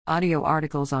Audio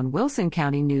articles on Wilson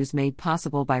County News made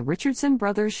possible by Richardson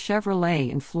Brothers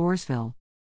Chevrolet in Floresville.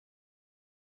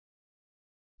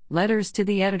 Letters to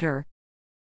the editor.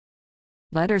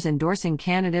 Letters endorsing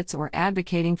candidates or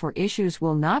advocating for issues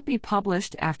will not be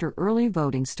published after early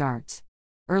voting starts.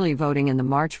 Early voting in the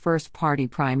March 1st party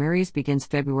primaries begins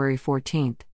February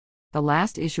 14th. The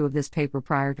last issue of this paper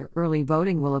prior to early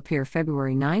voting will appear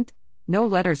February 9th. No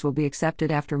letters will be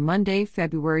accepted after Monday,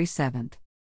 February 7th.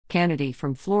 Kennedy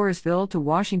from Floresville to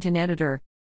Washington editor.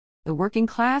 The working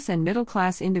class and middle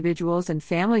class individuals and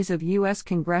families of U.S.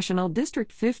 Congressional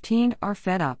District 15 are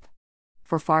fed up.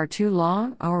 For far too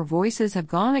long, our voices have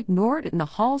gone ignored in the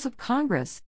halls of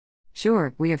Congress.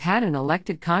 Sure, we have had an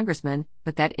elected congressman,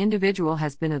 but that individual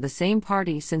has been of the same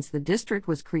party since the district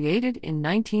was created in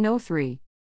 1903.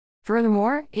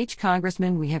 Furthermore, each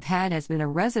congressman we have had has been a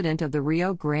resident of the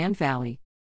Rio Grande Valley,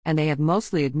 and they have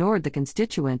mostly ignored the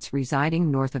constituents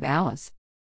residing north of Alice.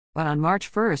 But on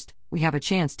March 1st, we have a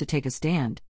chance to take a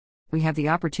stand. We have the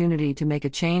opportunity to make a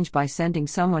change by sending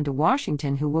someone to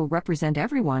Washington who will represent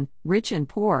everyone, rich and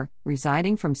poor,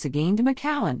 residing from Seguin to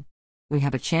McAllen. We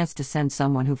have a chance to send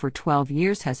someone who for 12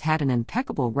 years has had an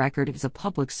impeccable record as a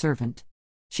public servant.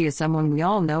 She is someone we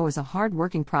all know as a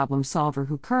hard-working problem solver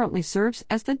who currently serves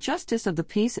as the Justice of the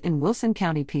Peace in Wilson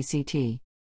County PCT.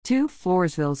 2.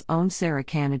 Floresville's own Sarah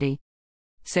Kennedy.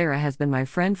 Sarah has been my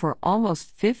friend for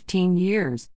almost 15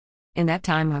 years. In that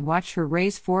time I watched her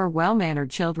raise 4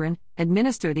 well-mannered children,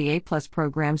 administer the A+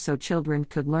 program so children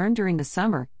could learn during the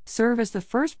summer, serve as the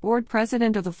first board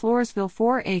president of the Floresville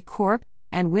 4A Corp.,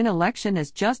 and win election as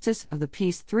Justice of the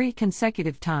Peace 3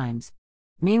 consecutive times.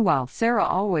 Meanwhile, Sarah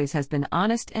always has been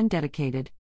honest and dedicated.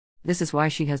 This is why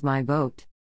she has my vote.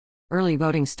 Early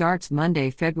voting starts Monday,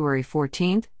 February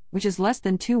 14th, which is less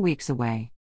than 2 weeks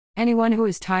away. Anyone who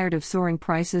is tired of soaring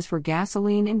prices for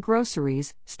gasoline and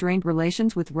groceries, strained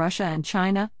relations with Russia and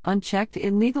China, unchecked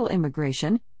illegal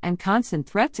immigration, and constant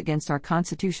threats against our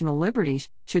constitutional liberties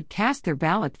should cast their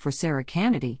ballot for Sarah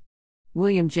Kennedy.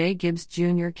 William J. Gibbs,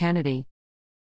 Jr. Kennedy.